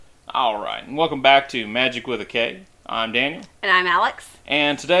Alright, and welcome back to Magic with a K. I'm Daniel. And I'm Alex.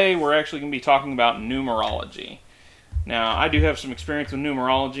 And today we're actually going to be talking about numerology. Now, I do have some experience with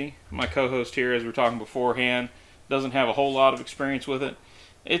numerology. My co-host here, as we were talking beforehand, doesn't have a whole lot of experience with it.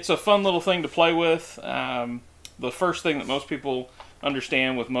 It's a fun little thing to play with. The first thing that most people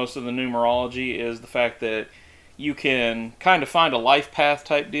understand with most of the numerology is the fact that you can kind of find a life path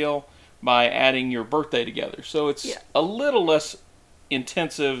type deal by adding your birthday together. So it's a little less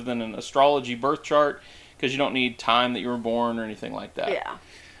intensive than an astrology birth chart because you don't need time that you were born or anything like that. Yeah.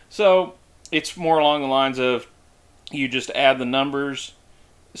 So it's more along the lines of you just add the numbers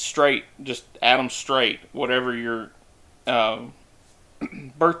straight, just add them straight, whatever your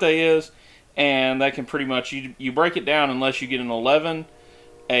birthday is, and that can pretty much, you break it down unless you get an 11,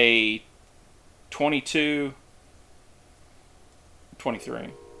 a 22, 23,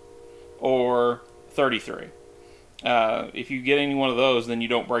 or 33. If you get any one of those, then you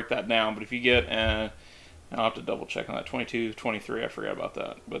don't break that down. But if you get, I'll have to double check on that, 22, 23, I forgot about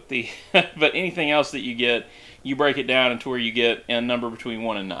that. But but anything else that you get, you break it down into where you get a number between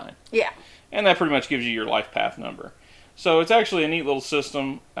 1 and 9. Yeah. And that pretty much gives you your life path number. So it's actually a neat little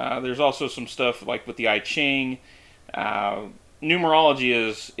system. There's also some stuff like with the I Ching. Numerology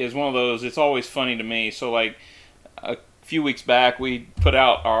is one of those, it's always funny to me. So like a few weeks back, we put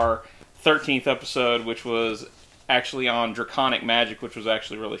out our 13th episode, which was actually on Draconic Magic, which was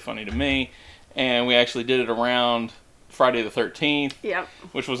actually really funny to me. And we actually did it around Friday the 13th. Yep.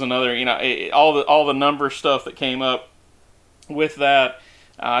 Which was another, all the number stuff that came up with that.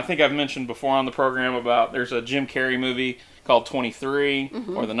 I think I've mentioned before on the program about there's a Jim Carrey movie called 23,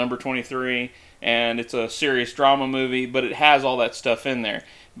 or the number 23, and it's a serious drama movie, but it has all that stuff in there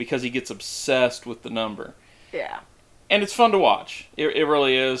because he gets obsessed with the number. Yeah. And it's fun to watch. It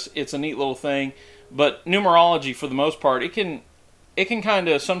really is. It's a neat little thing. But numerology, for the most part, it can kind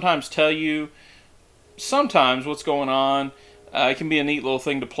of sometimes tell you sometimes what's going on. It can be a neat little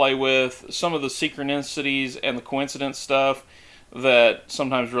thing to play with. Some of the synchronicities and the coincidence stuff that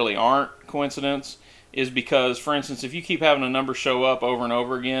sometimes really aren't coincidence is because, for instance, if you keep having a number show up over and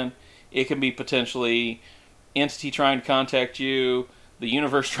over again, it can be potentially entity trying to contact you, the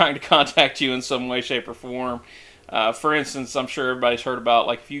universe trying to contact you in some way, shape, or form. For instance, I'm sure everybody's heard about,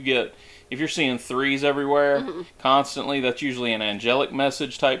 like, if you're seeing 3s everywhere constantly, that's usually an angelic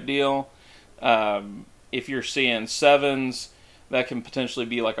message type deal. If you're seeing 7s, that can potentially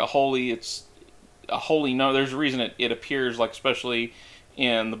be like a holy number. There's a reason it appears, like, especially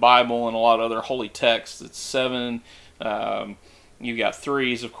in the Bible and a lot of other holy texts. It's 7. You've got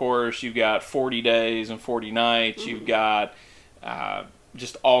 3s, of course. You've got 40 days and 40 nights. You've got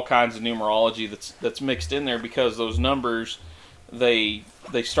just all kinds of numerology that's mixed in there because those numbers, they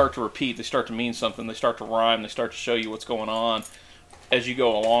start to repeat, they start to mean something, they start to rhyme, they start to show you what's going on as you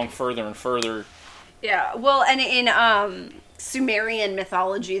go along further and further. Yeah, well, and in Sumerian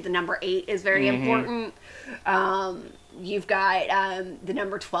mythology, the number 8 is very important. You've got the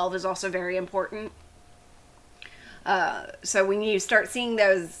number 12 is also very important. So when you start seeing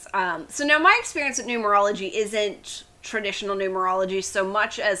those, so now my experience with numerology isn't traditional numerology so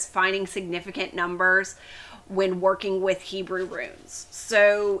much as finding significant numbers when working with Hebrew runes.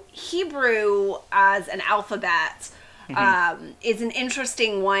 So Hebrew as an alphabet is an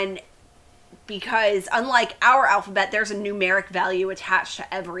interesting one because unlike our alphabet, there's a numeric value attached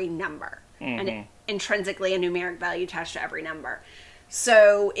to every number. And intrinsically a numeric value attached to every number.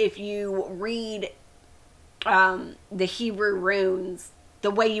 So if you read the Hebrew runes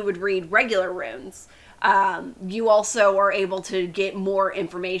the way you would read regular runes, you also are able to get more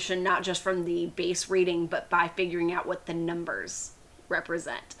information, not just from the base reading, but by figuring out what the numbers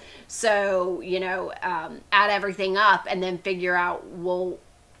represent. So, add everything up and then figure out, well,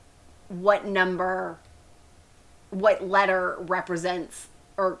 what letter represents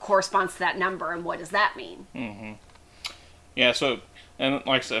or corresponds to that number, and what does that mean? Yeah, so, and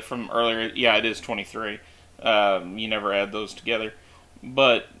like I said from earlier, yeah, it is 23. You never add those together.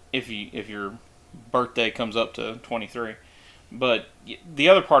 But if your birthday comes up to 23. But the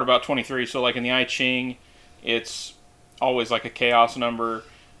other part about 23, so like in the I Ching, it's always like a chaos number.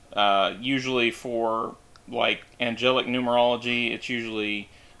 Usually for like angelic numerology, it's usually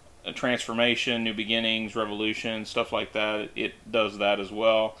a transformation, new beginnings, revolution, stuff like that. It does that as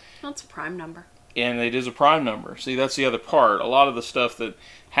well. That's a prime number. And it is a prime number. See, that's the other part. A lot of the stuff that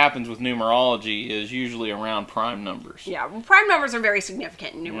happens with numerology is usually around prime numbers. Yeah, prime numbers are very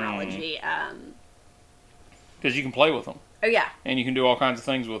significant in numerology. Because you can play with them. Oh, yeah. And you can do all kinds of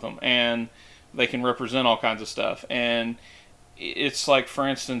things with them. And they can represent all kinds of stuff. And it's like, for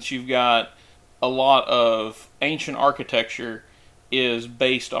instance, you've got a lot of ancient architecture is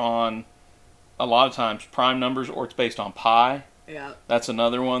based on, a lot of times, prime numbers, or it's based on pi. Yeah. That's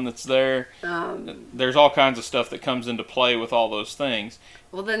another one that's there. There's all kinds of stuff that comes into play with all those things.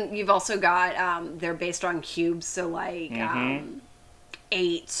 Well, then you've also got, they're based on cubes, so like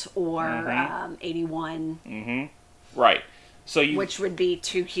 8 or 81. Right. Which would be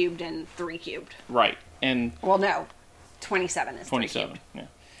 2 cubed and 3 cubed. Right. And well, no, 27 is 27. Yeah.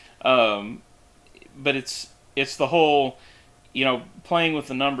 But it's the whole, playing with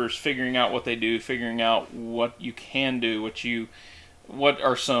the numbers, figuring out what they do, figuring out what you can do, what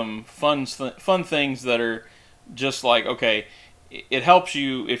are some fun things that are just like, okay, it helps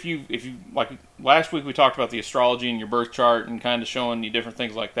you if you like last week we talked about the astrology and your birth chart and kind of showing you different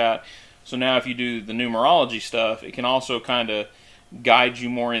things like that. So now if you do the numerology stuff, it can also kind of guide you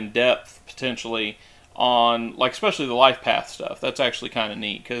more in depth potentially on, like, especially the life path stuff. That's actually kind of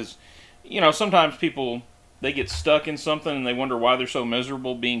neat because, sometimes people, they get stuck in something and they wonder why they're so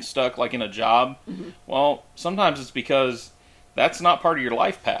miserable being stuck, like in a job. Well, sometimes it's because that's not part of your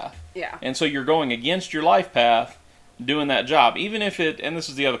life path. Yeah. And so you're going against your life path doing that job. Even if and this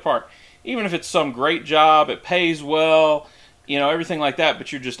is the other part, even if it's some great job, it pays well, everything like that,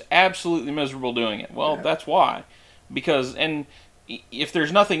 but you're just absolutely miserable doing it. Well, that's why. Because, and if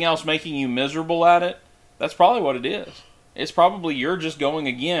there's nothing else making you miserable at it, that's probably what it is. It's probably you're just going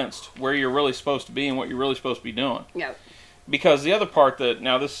against where you're really supposed to be and what you're really supposed to be doing. Yeah. Because the other part that,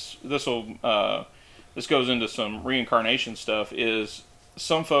 now this goes into some reincarnation stuff, is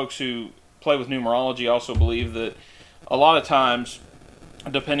some folks who play with numerology also believe that a lot of times,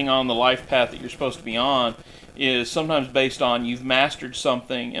 depending on the life path that you're supposed to be on, is sometimes based on you've mastered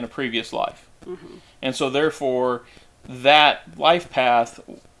something in a previous life. And so therefore, that life path,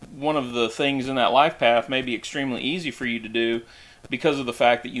 one of the things in that life path may be extremely easy for you to do because of the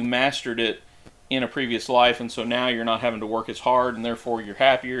fact that you mastered it in a previous life, and so now you're not having to work as hard, and therefore you're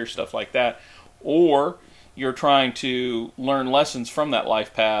happier, stuff like that. Or you're trying to learn lessons from that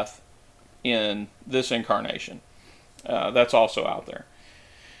life path in this incarnation. That's also out there.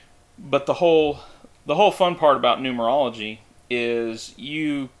 But the whole fun part about numerology is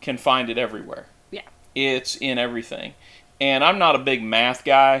you can find it everywhere. Yeah. It's in everything. And I'm not a big math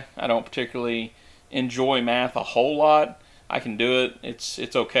guy. I don't particularly enjoy math a whole lot. I can do it.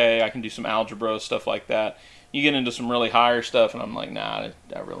 It's okay. I can do some algebra, stuff like that. You get into some really higher stuff, and I'm like, nah,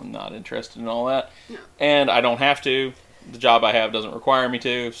 I'm really not interested in all that. No. And I don't have to. The job I have doesn't require me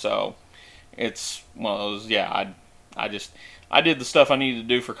to, so it's one of those, I did the stuff I needed to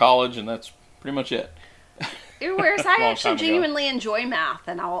do for college, and that's pretty much it. Whereas I actually genuinely enjoy math,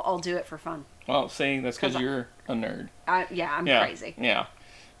 and I'll do it for fun. Well, see, that's because you're a nerd. I'm crazy. Yeah.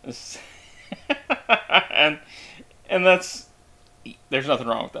 and that's, there's nothing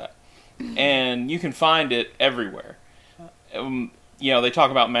wrong with that. And you can find it everywhere. They talk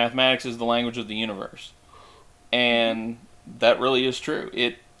about mathematics as the language of the universe. And that really is true.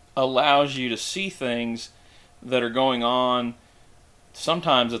 It allows you to see things that are going on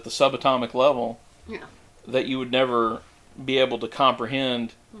sometimes at the subatomic level that you would never be able to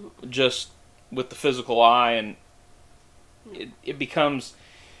comprehend just with the physical eye, and it becomes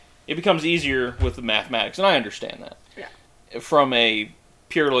easier with the mathematics, and I understand that. Yeah. From a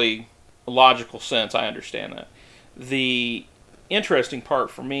purely logical sense, I understand that. The interesting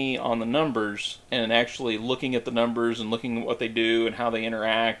part for me on the numbers, and actually looking at the numbers and looking at what they do and how they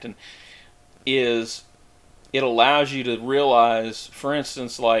interact, and is it allows you to realize, for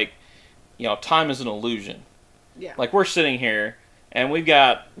instance, like, time is an illusion. Yeah. Like, we're sitting here and we've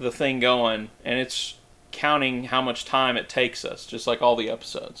got the thing going, and it's counting how much time it takes us, just like all the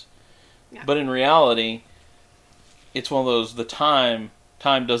episodes. Yeah. But in reality, it's one of those, the time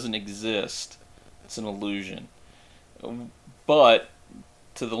doesn't exist. It's an illusion. But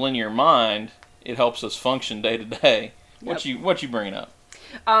to the linear mind, it helps us function day to day. What you bringing up?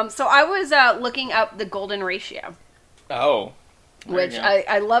 So I was looking up the golden ratio. Oh. Which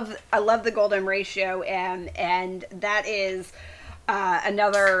I love the golden ratio, and that is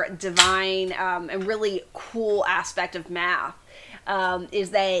another divine and really cool aspect of math, is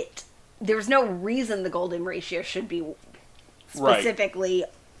that there's no reason the golden ratio should be specifically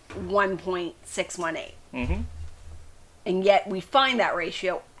 1.618. Mm-hmm. And yet we find that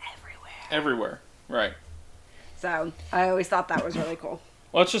ratio everywhere. Right. So I always thought that was really cool.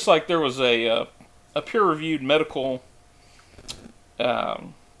 Well, it's just like there was a peer-reviewed medical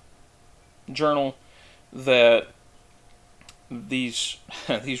journal that these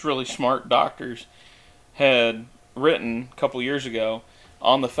really smart doctors had written a couple years ago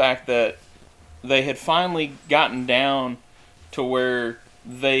on the fact that they had finally gotten down to where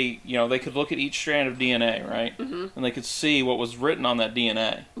they could look at each strand of DNA, right? Mm-hmm. And they could see what was written on that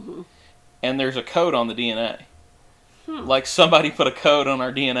DNA. Mm-hmm. And there's a code on the DNA. Like somebody put a code on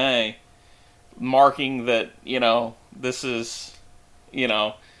our DNA marking that, this is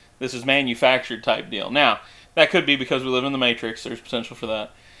manufactured type deal. Now, that could be because we live in the Matrix. There's potential for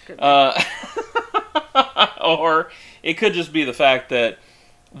that. Or it could just be the fact that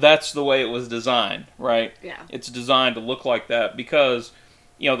that's the way it was designed, right? Yeah. It's designed to look like that because,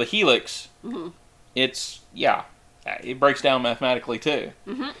 the helix, it breaks down mathematically too.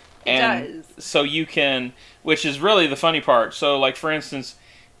 Mm-hmm. It does. So you can, which is really the funny part. So, like, for instance,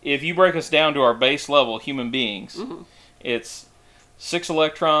 if you break us down to our base level, human beings, it's 6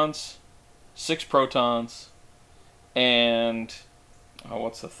 electrons, 6 protons, and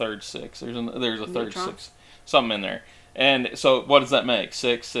what's the third 6? There's a third Neutron? 6, something in there. And so, what does that make?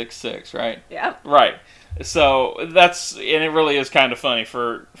 6, 6, 6, right? Yeah. Right. So and it really is kind of funny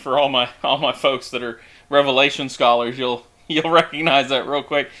for all my folks that are Revelation scholars. You'll recognize that real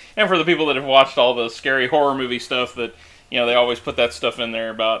quick. And for the people that have watched all the scary horror movie stuff that, they always put that stuff in there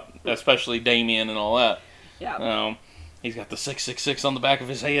about, especially Damien and all that. Yeah. He's got the 666 on the back of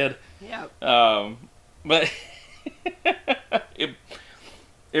his head. Yeah. But it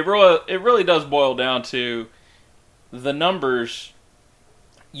really does boil down to the numbers.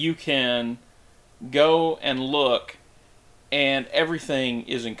 You can go and look, and everything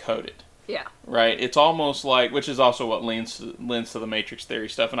is encoded. Yeah. Right? It's almost like, which is also what lends to the matrix theory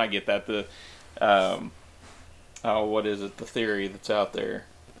stuff, and I get that. What is it? The theory that's out there.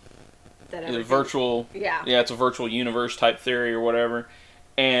 The virtual... Yeah. Yeah, it's a virtual universe type theory or whatever.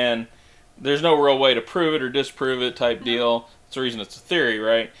 And there's no real way to prove it or disprove it type deal. That's the reason it's a theory,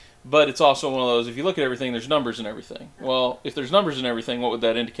 right? But it's also one of those, if you look at everything, there's numbers in everything. Well, if there's numbers in everything, what would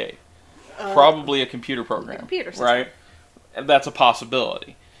that indicate? Probably a computer program. A computer system. Right? That's a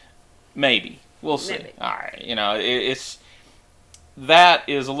possibility. Maybe. We'll see. Maybe. All right. That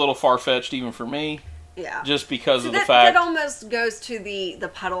is a little far-fetched even for me. Yeah. Just because of the fact... That almost goes to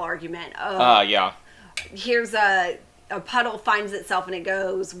the puddle argument of... yeah. Here's a puddle finds itself and it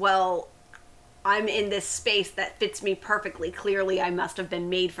goes, well, I'm in this space that fits me perfectly. Clearly, I must have been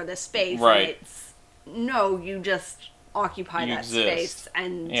made for this space. Right. And no, you just occupy that space.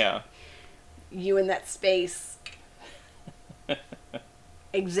 And you and that space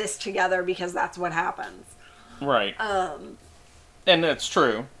exist together because that's what happens. Right. And that's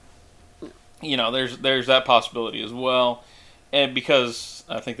true. There's that possibility as well. And because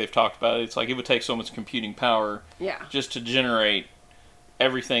I think they've talked about it, it's like it would take so much computing power just to generate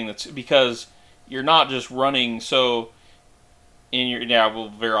everything that's... Because you're not just running we'll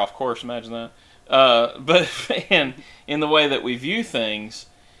veer off course, imagine that. But in the way that we view things,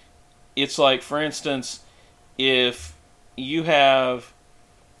 it's like, for instance, if you have...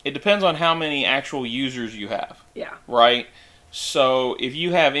 It depends on how many actual users you have. Yeah. Right? So if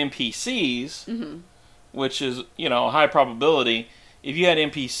you have NPCs, which is, a high probability, if you had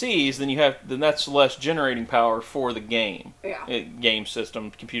NPCs, then that's less generating power for the game. Yeah. Game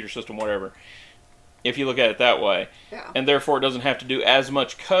system, computer system, whatever. If you look at it that way. Yeah. And therefore it doesn't have to do as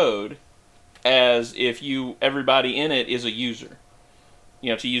much code as if everybody in it is a user.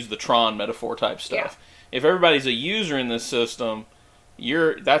 To use the Tron metaphor type stuff. Yeah. If everybody's a user in this system,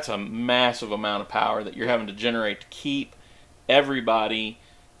 that's a massive amount of power that you're having to generate to keep everybody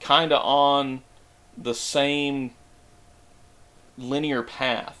kind of on the same linear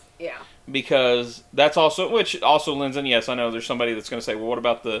path. Yeah. Because that's also, which also lends in, yes, I know there's somebody that's going to say, well, what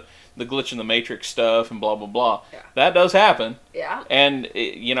about the glitch in the Matrix stuff and blah, blah, blah. Yeah. That does happen. Yeah. And,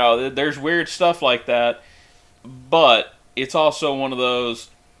 there's weird stuff like that, but it's also one of those,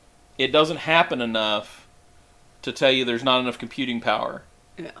 it doesn't happen enough to tell you there's not enough computing power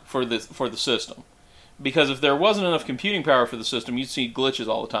for the system. Because if there wasn't enough computing power for the system, you'd see glitches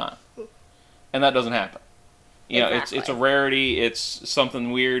all the time. And that doesn't happen. Exactly. It's a rarity. It's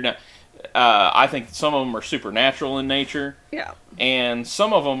something weird. I think some of them are supernatural in nature. Yeah. And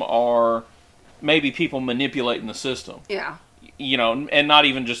some of them are maybe people manipulating the system. Yeah. And not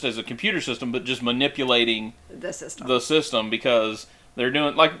even just as a computer system, but just manipulating the system because they're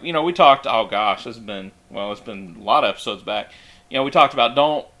doing, like, we talked, oh gosh, it's been a lot of episodes back. We talked about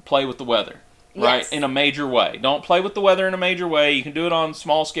don't play with the weather. Right? Yes. In a major way. Don't play with the weather in a major way. You can do it on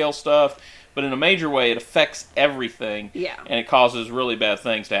small scale stuff, but in a major way it affects everything. Yeah. And it causes really bad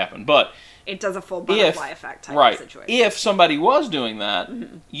things to happen. But it does a full butterfly effect type of situation. If somebody was doing that,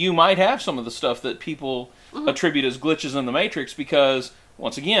 you might have some of the stuff that people attribute as glitches in the Matrix because,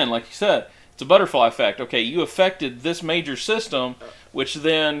 once again, like you said, it's a butterfly effect. Okay, you affected this major system, which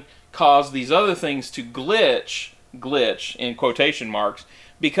then caused these other things to glitch glitch in quotation marks,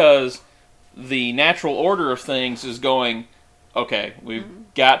 because the natural order of things is going, okay, we've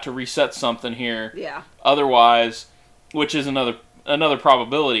got to reset something here. Yeah. Otherwise, which is another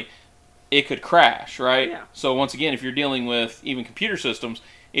probability, it could crash, right? Yeah. So once again, if you're dealing with even computer systems,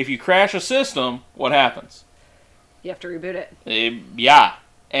 if you crash a system, what happens? You have to reboot it. Yeah.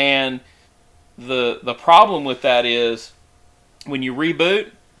 And the problem with that is when you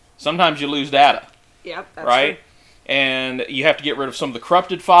reboot, sometimes you lose data. Yep, that's right? true. And you have to get rid of some of the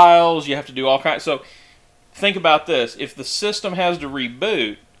corrupted files. You have to do all kinds. So think about this. If the system has to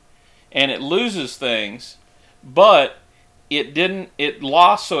reboot and it loses things, but it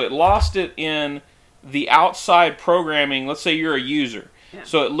lost it in the outside programming. Let's say you're a user. Yeah.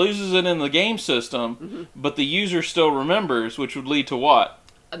 So it loses it in the game system, but the user still remembers, which would lead to what?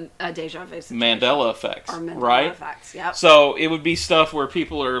 A deja vu situation. Mandela effects, Or Mandela right? effects, yep. So it would be stuff where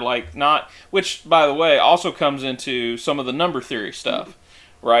people are like not, which by the way also comes into some of the number theory stuff,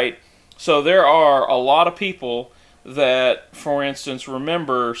 right? So there are a lot of people that, for instance,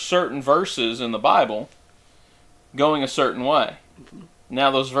 remember certain verses in the Bible going a certain way.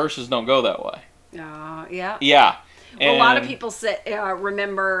 Now those verses don't go that way. Yeah. Yeah. Well, a lot of people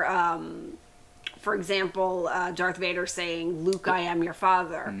remember, for example, Darth Vader saying, "Luke, I am your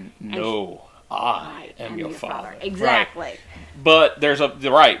father." No, I am your father. Exactly. Right. But there's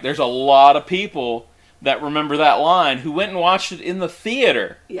a lot of people that remember that line who went and watched it in the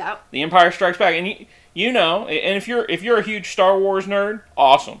theater. Yep. The Empire Strikes Back, and you know, and if you're a huge Star Wars nerd,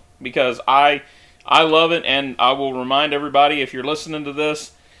 awesome, because I love it, and I will remind everybody, if you're listening to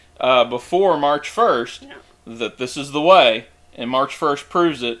this before March 1st, that this is the way. And March 1st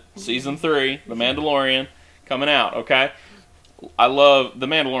proves it. Season 3, The Mandalorian, coming out, okay? The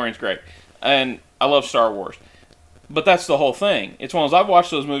Mandalorian's great. And I love Star Wars. But that's the whole thing. It's one of those, I've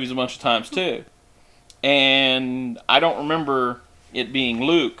watched those movies a bunch of times too. And I don't remember it being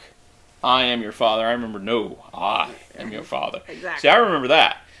Luke, I am your father. I remember, no, I am your father. Exactly. See, I remember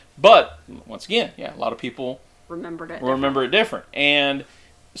that. But, once again, yeah, a lot of people remember it different. And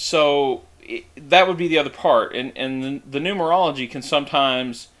so that would be the other part. And the numerology can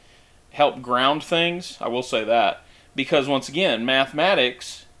sometimes help ground things. I will say that. Because, once again,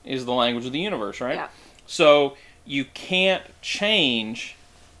 mathematics is the language of the universe, right? Yeah. So you can't change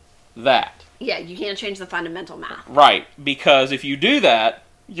that. Yeah, you can't change the fundamental math. Right. Because if you do that,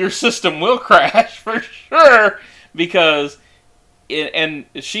 your system will crash for sure. Because, and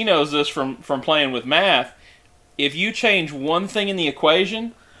she knows this from playing with math, if you change one thing in the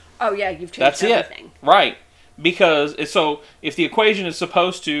equation, oh yeah, you've changed that's everything. It. Right. Because, so if the equation is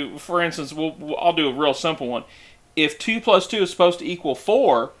supposed to, for instance, I'll do a real simple one. If 2 plus 2 is supposed to equal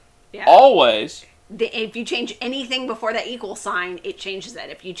 4, always, if you change anything before that equal sign, it changes it.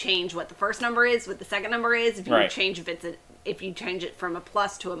 If you change what the first number is, what the second number is, if you change if you change it from a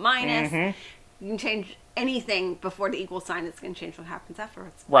plus to a minus, you can change anything before the equal sign. It's going to change what happens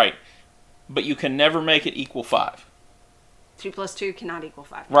afterwards. Right. But you can never make it equal 5. 2 plus 2 cannot equal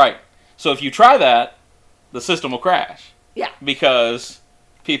 5. Right. So if you try that, the system will crash. Yeah. Because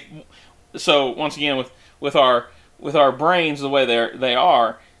people. So once again, with our brains the way they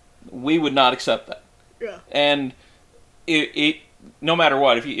are, we would not accept that. Yeah. And it no matter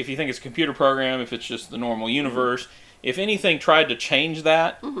what, if you think it's a computer program, if it's just the normal universe, if anything tried to change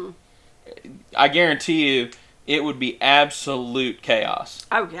that, I guarantee you it would be absolute chaos.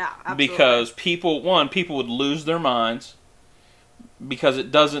 Oh yeah, absolutely. Because people would lose their minds because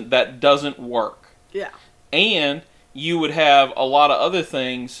that doesn't work. Yeah. And you would have a lot of other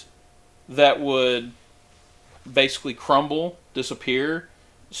things that would basically crumble, disappear,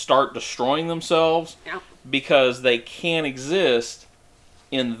 start destroying themselves because they can't exist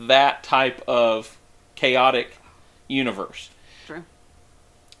in that type of chaotic universe. True.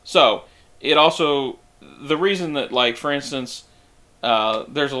 So, it also, the reason that, like, for instance,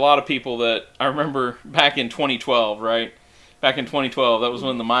 there's a lot of people that, I remember back in 2012, right? Back in 2012, that was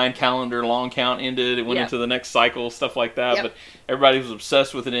when the Mayan calendar long count ended. It went into the next cycle, stuff like that. But everybody was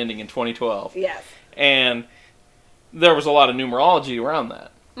obsessed with it ending in 2012. Yes. And there was a lot of numerology around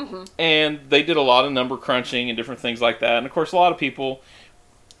that. And they did a lot of number crunching and different things like that. And, of course, a lot of people,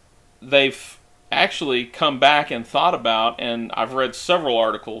 they've actually come back and thought about, and I've read several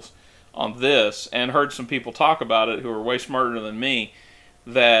articles on this and heard some people talk about it who are way smarter than me,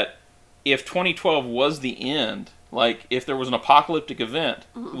 that if 2012 was the end, like if there was an apocalyptic event,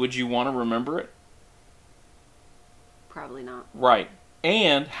 would you want to remember it? Probably not. Right.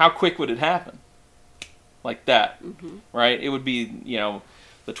 And how quick would it happen? Like that. Right? It would be,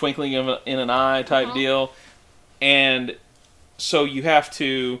 the twinkling in an eye type deal. And so you have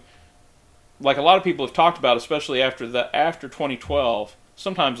to like a lot of people have talked about, especially after 2012,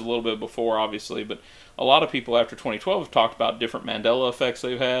 sometimes a little bit before, obviously, but a lot of people after 2012 have talked about different Mandela effects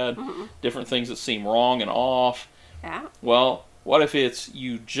they've had, different things that seem wrong and off. Yeah. Well, what if it's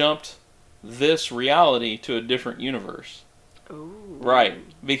you jumped this reality to a different universe? Ooh. Right,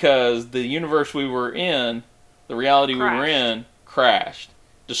 because the universe we were in, the reality we were in, crashed,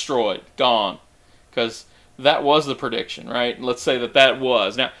 destroyed, gone. Because that was the prediction, right? Let's say that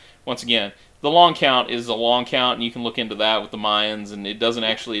was. Now, once again, the long count is a long count, and you can look into that with the Mayans, and it doesn't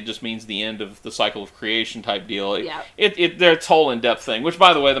actually, it just means the end of the cycle of creation type deal. It's a whole in-depth thing, which,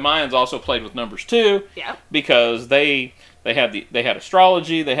 by the way, the Mayans also played with numbers too, because they had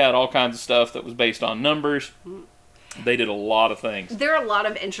astrology, they had all kinds of stuff that was based on numbers. They did a lot of things. There are a lot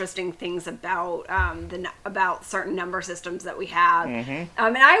of interesting things about about certain number systems that we have, and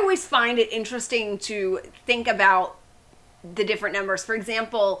I always find it interesting to think about the different numbers. For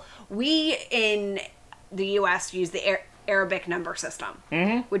example, we in the U.S. use the Arabic number system,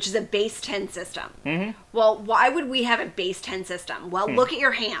 which is a base 10 system. Well, why would we have a base 10 system? Well, look at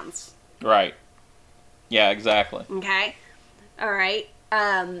your hands. Right. Yeah, exactly. Okay. All right.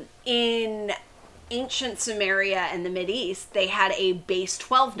 In ancient Sumeria and the Mideast, they had a base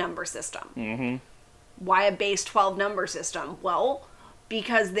 12 number system. Why a base 12 number system? Well,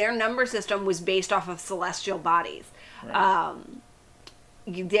 because their number system was based off of celestial bodies. Right.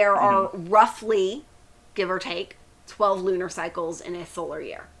 There are roughly, give or take, 12 lunar cycles in a solar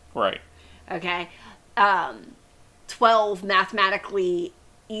year. Right. Okay. 12 mathematically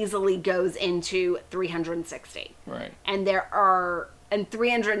easily goes into 360. Right. And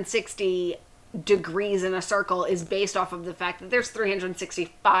 360 degrees in a circle is based off of the fact that there's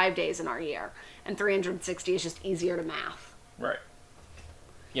 365 days in our year, and 360 is just easier to math. Right.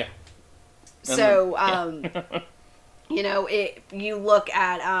 Yeah. So, you know, you look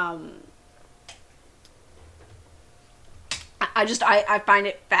at, I find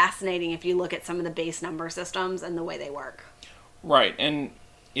it fascinating if you look at some of the base number systems and the way they work. Right, and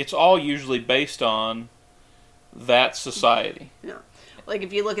it's all usually based on that society. Yeah. Like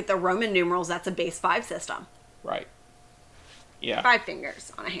if you look at the Roman numerals, that's a base 5 system. Right. Yeah. 5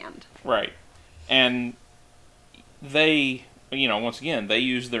 fingers on a hand. Right. And they, once again, they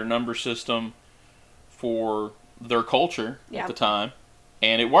use their number system for their culture at the time,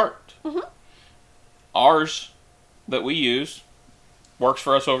 and it worked. Ours that we use works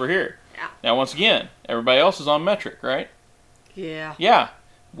for us over here. Yeah. Now, once again, everybody else is on metric, right? Yeah. Yeah.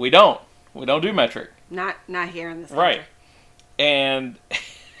 We don't do metric. Not here in this country. Right. And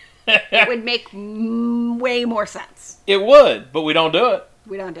it would make way more sense. It would, but we don't do it.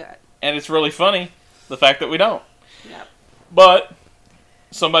 We don't do it. And it's really funny, the fact that we don't. Yep. But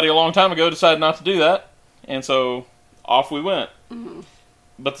somebody a long time ago decided not to do that, and so off we went.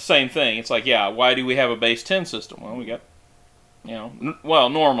 But the same thing. It's like, why do we have a base 10 system? Well, we got,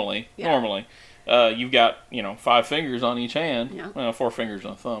 normally, you've got, 5 fingers on each hand. Yeah. Well, 4 fingers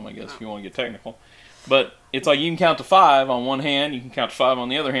on a thumb, I guess, if you want to get technical. But it's like you can count to 5 on one hand, you can count to 5 on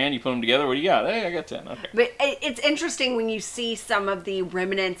the other hand, you put them together, what do you got? Hey, I got 10. Okay. But it's interesting when you see some of the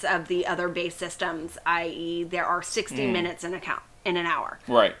remnants of the other base systems, i.e. there are 60 minutes in an hour.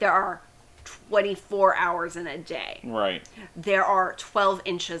 Right. There are 24 hours in a day. Right. There are 12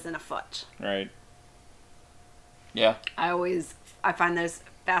 inches in a foot. Right. Yeah. I find those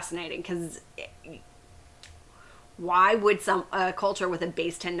fascinating because why would a culture with a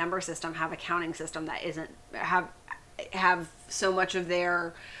base 10 number system have a counting system that isn't have so much of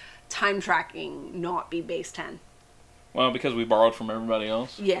their time tracking not be base 10? Well, because we borrowed from everybody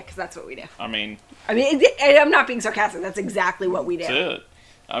else. Yeah, because that's what we do. I mean, I'm not being sarcastic. That's exactly what we do. That's it.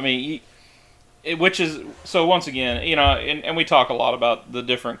 I mean, which is, so once again, and we talk a lot about the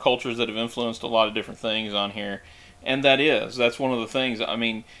different cultures that have influenced a lot of different things on here. And that's one of the things. I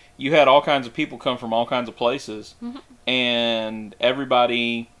mean, you had all kinds of people come from all kinds of places, and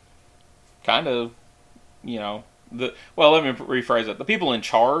everybody kind of, well, let me rephrase that. The people in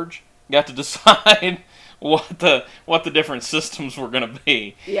charge got to decide what the different systems were going to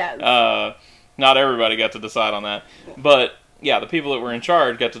be. Yes. Not everybody got to decide on that, but yeah, the people that were in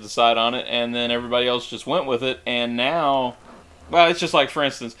charge got to decide on it, and then everybody else just went with it. And now, well, it's just like, for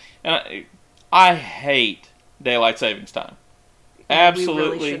instance, and I hate daylight savings time. Absolutely. We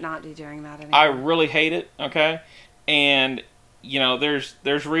really should not be doing that anymore. I really hate it, okay? And,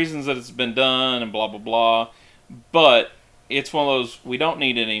 there's reasons that it's been done and blah, blah, blah. But it's one of those, we don't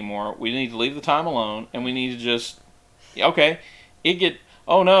need it anymore. We need to leave the time alone, and we need to just, okay, it gets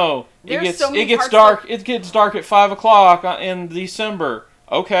dark. It gets dark at 5 o'clock in December.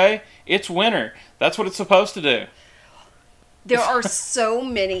 Okay, it's winter. That's what it's supposed to do. There are so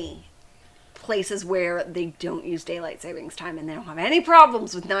many places where they don't use daylight savings time, and they don't have any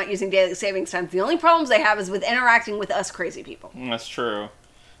problems with not using daylight savings time. The only problems they have is with interacting with us crazy people. That's true.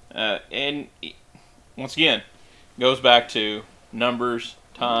 And once again, goes back to numbers,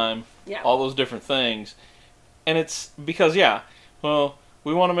 time, all those different things. And it's because, well,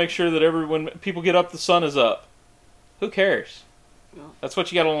 we want to make sure that when people get up, the sun is up. Who cares? No. That's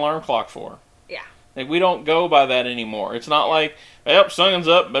what you got an alarm clock for. Yeah. Like, we don't go by that anymore. It's not like, yep, sun's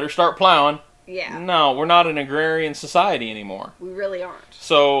up, better start plowing. Yeah. No, we're not an agrarian society anymore. We really aren't.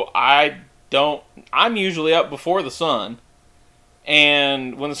 So I'm usually up before the sun.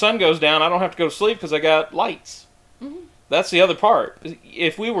 And when the sun goes down, I don't have to go to sleep because I got lights. Mm-hmm. That's the other part.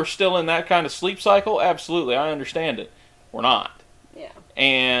 If we were still in that kind of sleep cycle, absolutely, I understand it. We're not. Yeah.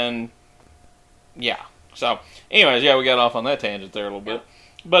 And, So, anyways, we got off on that tangent there a little bit.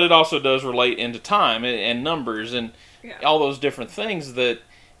 But it also does relate into time and numbers and all those different things that,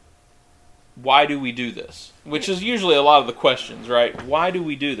 why do we do this? Which is usually a lot of the questions, right? Why do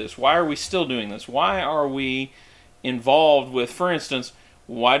we do this? Why are we still doing this? Why are we involved with, for instance,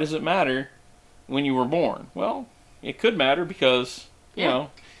 why does it matter when you were born? Well, it could matter because, you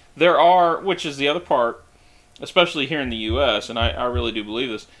know, there are, which is the other part, especially here in the U.S., and I really do believe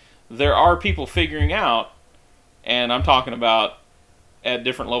this, there are people figuring out, and I'm talking about at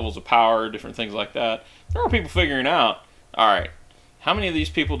different levels of power, different things like that, there are people figuring out, all right, how many of these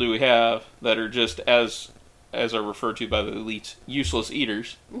people do we have that are just, as are referred to by the elites, useless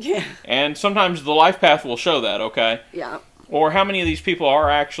eaters? Yeah. And sometimes the life path will show that, okay? Yeah. Or how many of these people are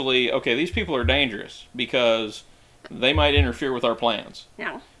actually, okay, these people are dangerous because they might interfere with our plans.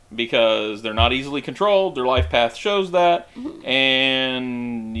 Yeah. Because they're not easily controlled, their life path shows that,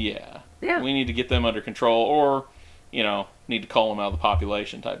 and we need to get them under control, or, need to call them out of the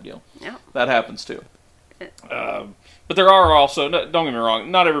population type deal. Yeah. That happens too. But there are also, don't get me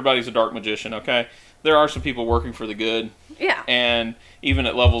wrong, not everybody's a dark magician, okay? There are some people working for the good. Yeah. And even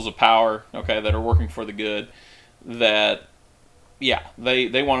at levels of power, okay, that are working for the good, that,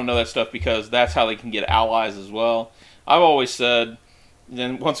 they want to know that stuff because that's how they can get allies as well. I've always said,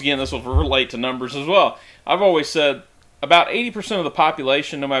 and once again, this will relate to numbers as well, I've always said about 80% of the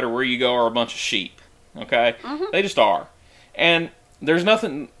population, no matter where you go, are a bunch of sheep, okay? Mm-hmm. They just are. And there's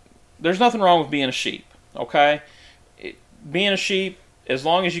nothing wrong with being a sheep, okay? Being a sheep, as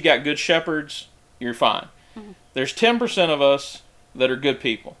long as you got good shepherds, you're fine. Mm-hmm. There's 10% of us that are good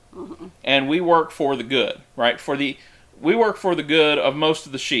people. Mm-hmm. And we work for the good, right? We work for the good of most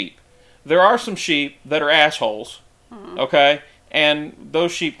of the sheep. There are some sheep that are assholes, okay? And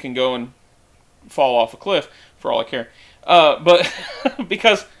those sheep can go and fall off a cliff for all I care. But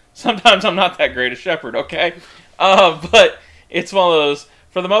because sometimes I'm not that great a shepherd, okay? But it's one of those,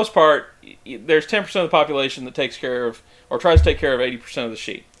 for the most part, there's 10% of the population that takes care of, or tries to take care of 80% of the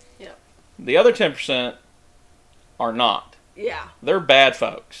sheep. Yeah. The other 10% are not. Yeah. They're bad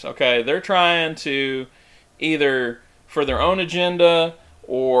folks, okay? They're trying to either for their own agenda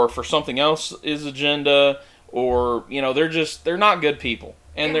or for something else's agenda, or, they're not good people.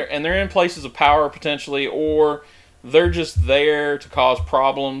 And they're in places of power potentially, or they're just there to cause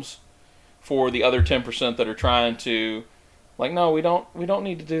problems for the other 10% that are trying to, like, no, we don't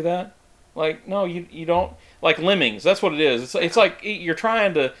need to do that. Like, no, you don't, like lemmings. That's what it is. It's like you're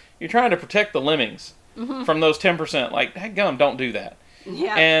trying to protect the lemmings from those 10%. Like, dadgum, don't do that.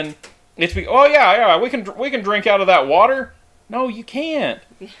 Yeah. And it's we can drink out of that water. No, you can't.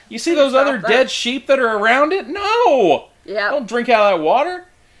 You see those other dead sheep that are around it? No. Yeah. Don't drink out of that water.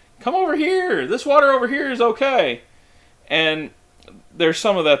 Come over here. This water over here is okay. And there's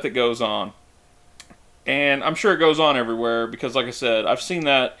some of that goes on. And I'm sure it goes on everywhere because, like I said, I've seen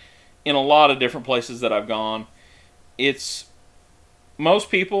that in a lot of different places that I've gone. It's most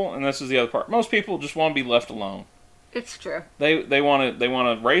people, and this is the other part, most people just want to be left alone. It's true. They want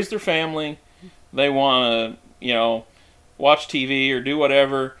to raise their family. They want to, watch TV or do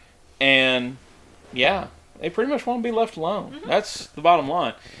whatever. And, they pretty much want to be left alone. Mm-hmm. That's the bottom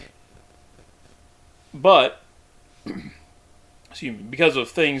line. But, excuse me, because of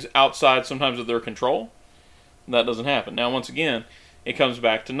things outside sometimes of their control, that doesn't happen. Now, once again, it comes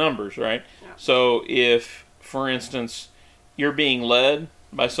back to numbers, right? Yeah. So if, for instance, you're being led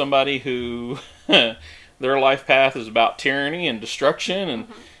by somebody who their life path is about tyranny and destruction and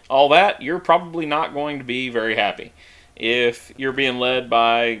all that, you're probably not going to be very happy. If you're being led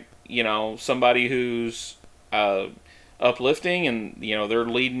by, somebody who's uplifting and, they're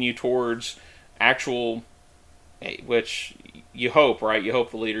leading you towards actual, which you hope, right? You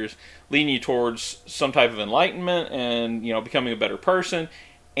hope the leader's leading you towards some type of enlightenment and, becoming a better person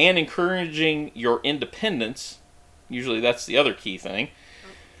and encouraging your independence. Usually that's the other key thing.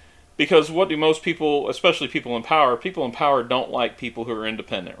 Because what do most people, especially people in power don't like people who are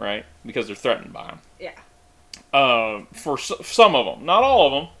independent, right? Because they're threatened by them. Yeah. For some of them, not all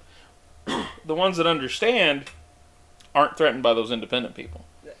of them, the ones that understand aren't threatened by those independent people.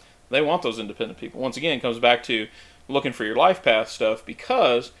 They want those independent people. Once again, it comes back to looking for your life path stuff,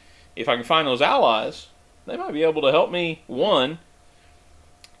 because if I can find those allies, they might be able to help me, one,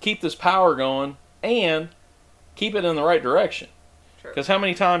 keep this power going, and keep it in the right direction. Because how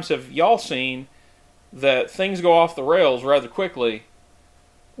many times have y'all seen that things go off the rails rather quickly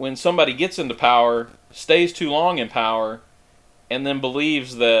when somebody gets into power, stays too long in power, and then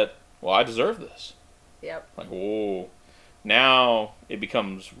believes that, well, I deserve this. Yep. Like, whoa. Now it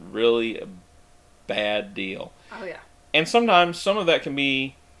becomes really a bad deal. Oh, yeah. And sometimes some of that can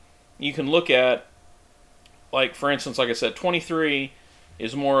be, you can look at, like, for instance, like I said, 23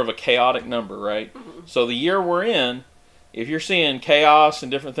 is more of a chaotic number, right? Mm-hmm. So the year we're in, if you're seeing chaos and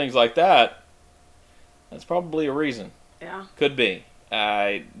different things like that, that's probably a reason. Yeah. Could be.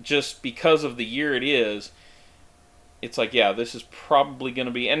 Just because of the year it is, it's like, yeah, this is probably going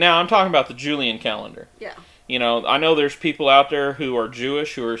to be... And now I'm talking about the Julian calendar. Yeah. You know, I know there's people out there who are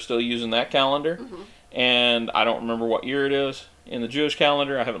Jewish who are still using that calendar. Mm-hmm. And I don't remember what year it is in the Jewish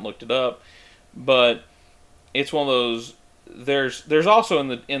calendar. I haven't looked it up. But it's one of those... There's also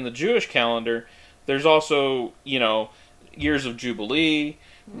in the Jewish calendar, there's also, you know, years of Jubilee.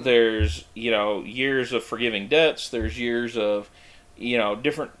 Mm-hmm. There's, you know, years of forgiving debts. There's years of, you know,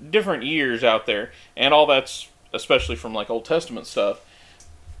 different years out there. And all that's especially from like Old Testament stuff.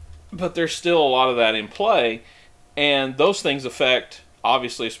 But there's still a lot of that in play. And those things affect,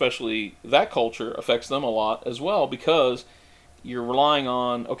 obviously, especially that culture affects them a lot as well, because you're relying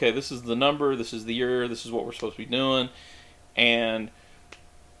on, okay, this is the number, this is the year, this is what we're supposed to be doing. And,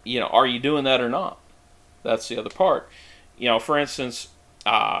 you know, are you doing that or not? That's the other part. You know, for instance,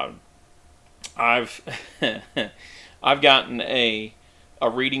 I've I've gotten a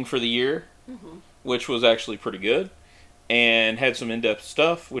reading for the year, mm-hmm. which was actually pretty good, and had some in-depth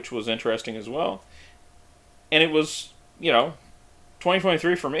stuff, which was interesting as well. And it was, you know,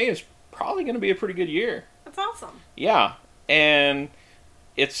 2023 for me is probably going to be a pretty good year. That's awesome. Yeah, and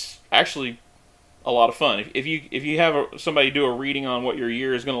it's actually a lot of fun. If you have somebody do a reading on what your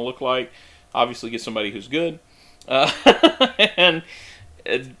year is going to look like, obviously get somebody who's good, and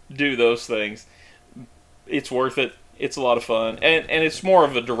do those things. It's worth it. It's a lot of fun, and it's more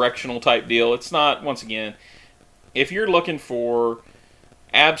of a directional type deal. It's not, once again, if you're looking for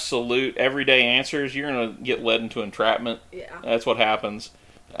absolute everyday answers, you're going to get led into entrapment. Yeah, that's what happens.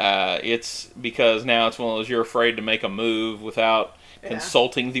 It's because now it's one of those, you're afraid to make a move without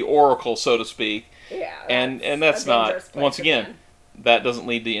consulting the oracle, so to speak. Yeah, and that's not, once again, that doesn't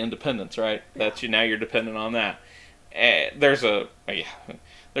lead to independence, right? Yeah. That's now you're dependent on that. There's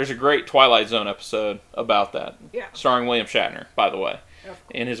a great Twilight Zone episode about that. Yeah. Starring William Shatner, by the way,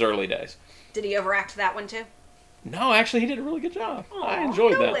 in his early days. Did he overact that one too? No, actually, he did a really good job. Aww, I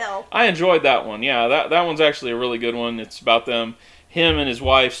enjoyed that. Will. I enjoyed that one. Yeah, that one's actually a really good one. It's about him and his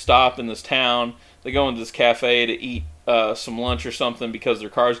wife stop in this town. They go into this cafe to eat some lunch or something because their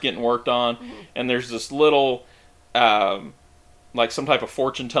car's getting worked on. Mm-hmm. And there's this little, like some type of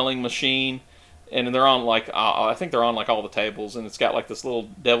fortune-telling machine. And they're on I think they're on like all the tables. And it's got like this little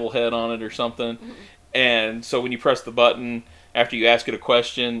devil head on it or something. Mm-hmm. And so when you press the button, after you ask it a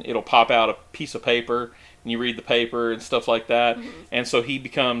question, it'll pop out a piece of paper. And you read the paper and stuff like that. Mm-hmm. And so he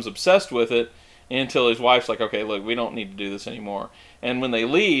becomes obsessed with it until his wife's like, okay, look, we don't need to do this anymore. And when they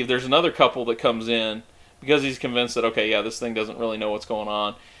leave, there's another couple that comes in because he's convinced that, okay, yeah, this thing doesn't really know what's going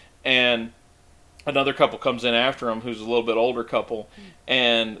on. And another couple comes in after him who's a little bit older couple,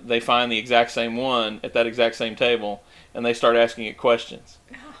 and they find the exact same one at that exact same table, and they start asking it questions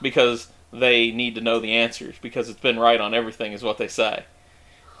because they need to know the answers because it's been right on everything is what they say.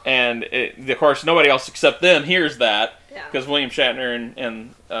 And, of course, nobody else except them hears that because William Shatner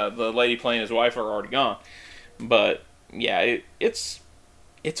and the lady playing his wife are already gone. But, yeah, it's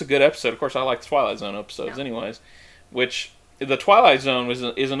a good episode. Of course, I like the Twilight Zone episodes anyways, which the Twilight Zone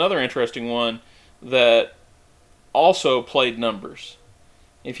is another interesting one that also played numbers.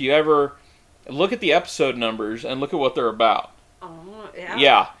 If you ever look at the episode numbers and look at what they're about. Oh, yeah.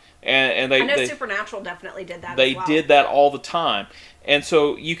 Yeah. And I know Supernatural definitely did that They as well. did that all the time. And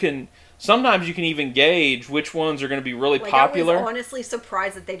so sometimes you can even gauge which ones are going to be really popular. I was honestly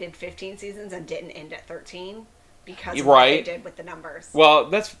surprised that they did 15 seasons and didn't end at 13 because of what they did with the numbers. Well,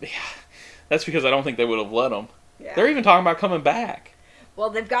 that's because I don't think they would have let them. Yeah. They're even talking about coming back.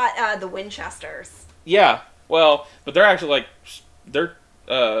 Well, they've got the Winchesters. Yeah. Well, but they're actually they're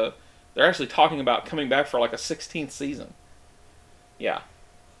actually talking about coming back for like a 16th season. Yeah.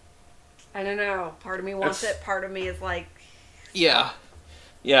 I don't know. Part of me wants it. Part of me is like... Yeah.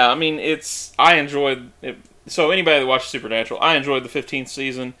 Yeah, I mean, I enjoyed it. So anybody that watched Supernatural, I enjoyed the 15th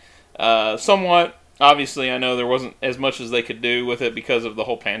season. Somewhat. Obviously, I know there wasn't as much as they could do with it because of the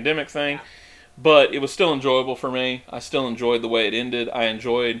whole pandemic thing. Yeah. But it was still enjoyable for me. I still enjoyed the way it ended. I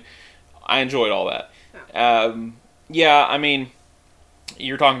enjoyed all that. Yeah, I mean,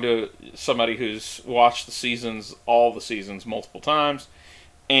 you're talking to somebody who's watched all the seasons, multiple times.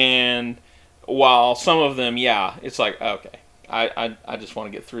 And while some of them, yeah, it's like, okay, I just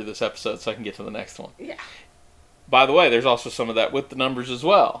want to get through this episode so I can get to the next one. Yeah. By the way, there's also some of that with the numbers as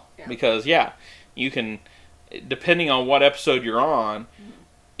well. Yeah. Because, yeah, you can, depending on what episode you're on,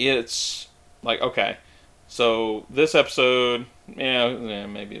 it's like, okay, so this episode,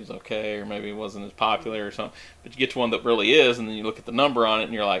 maybe it was okay, or maybe it wasn't as popular or something. But you get to one that really is, and then you look at the number on it,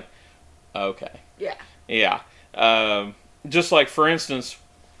 and you're like, okay. Yeah. Yeah. Just like, for instance,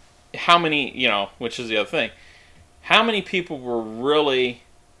 how many, which is the other thing, how many people were really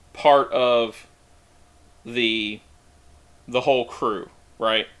part of the whole crew,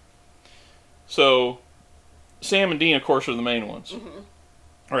 right? So, Sam and Dean, of course, are the main ones,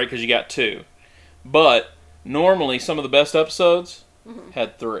 right? Because you got 2. But normally, some of the best episodes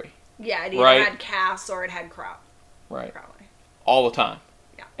had 3. Yeah, it either had Cass or it had Crow. Right. Probably. All the time.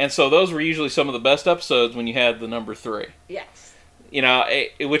 Yeah. And so those were usually some of the best episodes when you had the number 3. Yes.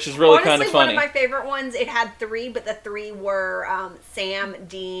 Which is really kind of funny. One of my favorite ones, it had 3, but the 3 were Sam,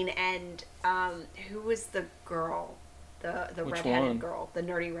 Dean, and who was the girl? The redheaded girl. The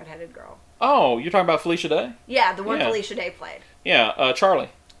nerdy redheaded girl. Oh, you're talking about Felicia Day? Yeah, the one Felicia Day played. Yeah, Charlie.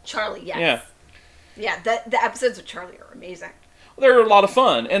 Charlie, yes. Yeah. Yeah, the episodes with Charlie are amazing. They're a lot of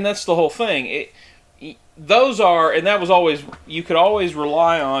fun, and that's the whole thing. Those are, and that was always, you could always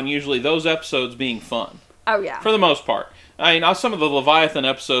rely on usually those episodes being fun. Oh, yeah. For the most part. I mean, some of the Leviathan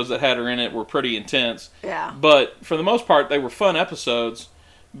episodes that had her in it were pretty intense. Yeah. But for the most part, they were fun episodes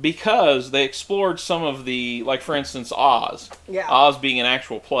because they explored some of the, like for instance, Oz. Yeah. Oz being an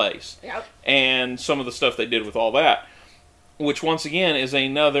actual place. Yep. And some of the stuff they did with all that. Which, once again, is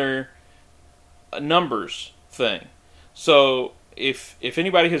another numbers thing. So, if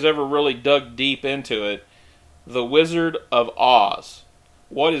anybody has ever really dug deep into it, the Wizard of Oz,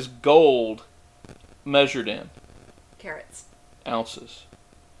 what is gold measured in? Carats. Ounces.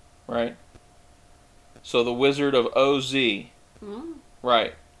 Right? So the Wizard of OZ. Mm-hmm.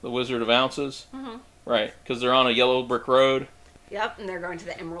 Right. The Wizard of Ounces. Mm-hmm. Right. Because they're on a yellow brick road. Yep, and they're going to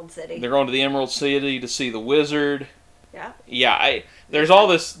the Emerald City. They're going to the Emerald City to see the wizard. Yeah. Yeah, there's all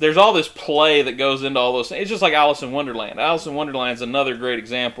this play that goes into all those things. It's just like Alice in Wonderland. Alice in Wonderland is another great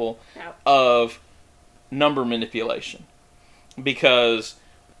example of number manipulation. Because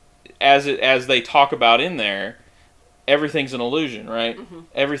as they talk about in there, everything's an illusion, right? Mm-hmm.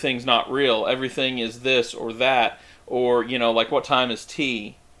 Everything's not real. Everything is this or that. Or, like what time is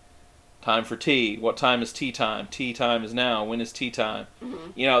tea? Time for tea. What time is tea time? Tea time is now. When is tea time?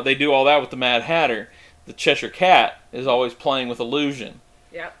 Mm-hmm. They do all that with the Mad Hatter. The Cheshire Cat is always playing with illusion.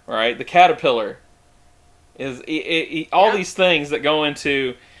 Yep. Right? The caterpillar is all these things that go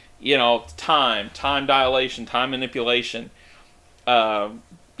into, time dilation, time manipulation.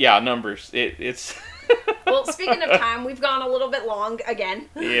 Numbers. It's Well, speaking of time, we've gone a little bit long again.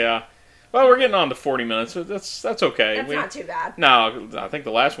 Yeah. Well, we're getting on to 40 minutes. That's okay. That's not too bad. No, I think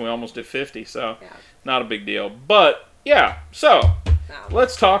the last one we almost did 50, so not a big deal. But, yeah, so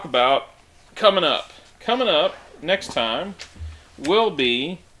let's talk about coming up. Coming up next time will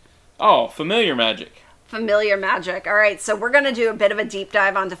be, familiar magic. Familiar magic. All right, so we're going to do a bit of a deep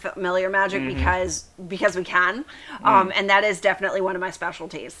dive onto familiar magic because we can, and that is definitely one of my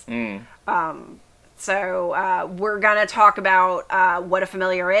specialties. So we're going to talk about what a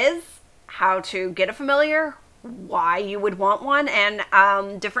familiar is, how to get a familiar, why you would want one,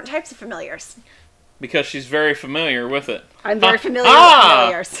 and different types of familiars. Because she's very familiar with it. I'm very familiar with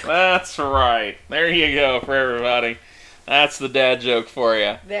familiars. That's right. There you go for everybody. That's the dad joke for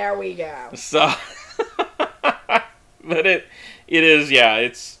you. There we go. So, but it is,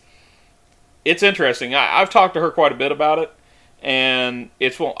 it's interesting. I've talked to her quite a bit about it, and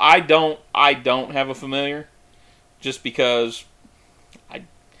I don't have a familiar, just because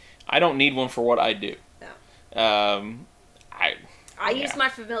I don't need one for what I do. No. I use my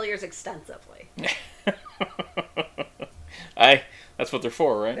familiars extensively. That's what they're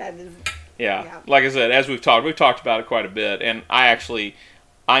for, right? That is, yeah. Like I said, as we've talked about it quite a bit, and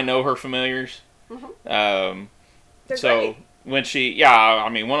I know her familiars. Mm-hmm. They're so great. When she,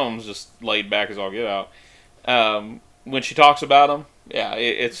 one of them's just laid back as all get out. When she talks about them,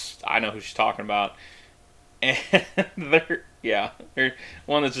 I know who she's talking about, and Yeah.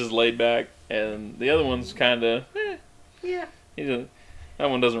 One that's just laid back, and the other one's kind of, Yeah. That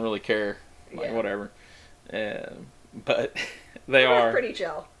one doesn't really care. Like, Yeah. whatever. But they are. pretty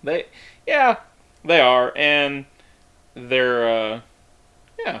chill. They are, and they're,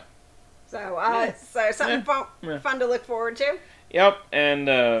 yeah. So, something fun to look forward to. Yep, and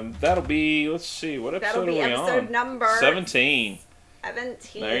that'll be, let's see, what episode are we on? That'll be episode number 17.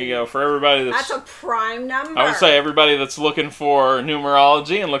 17. There you go. For everybody That's a prime number. I would say everybody that's looking for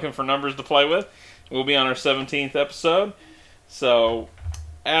numerology and looking for numbers to play with, we'll be on our 17th episode. So,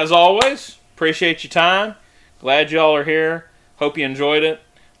 as always, appreciate your time. Glad y'all are here. Hope you enjoyed it.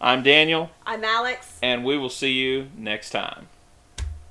 I'm Daniel. I'm Alex. And we will see you next time.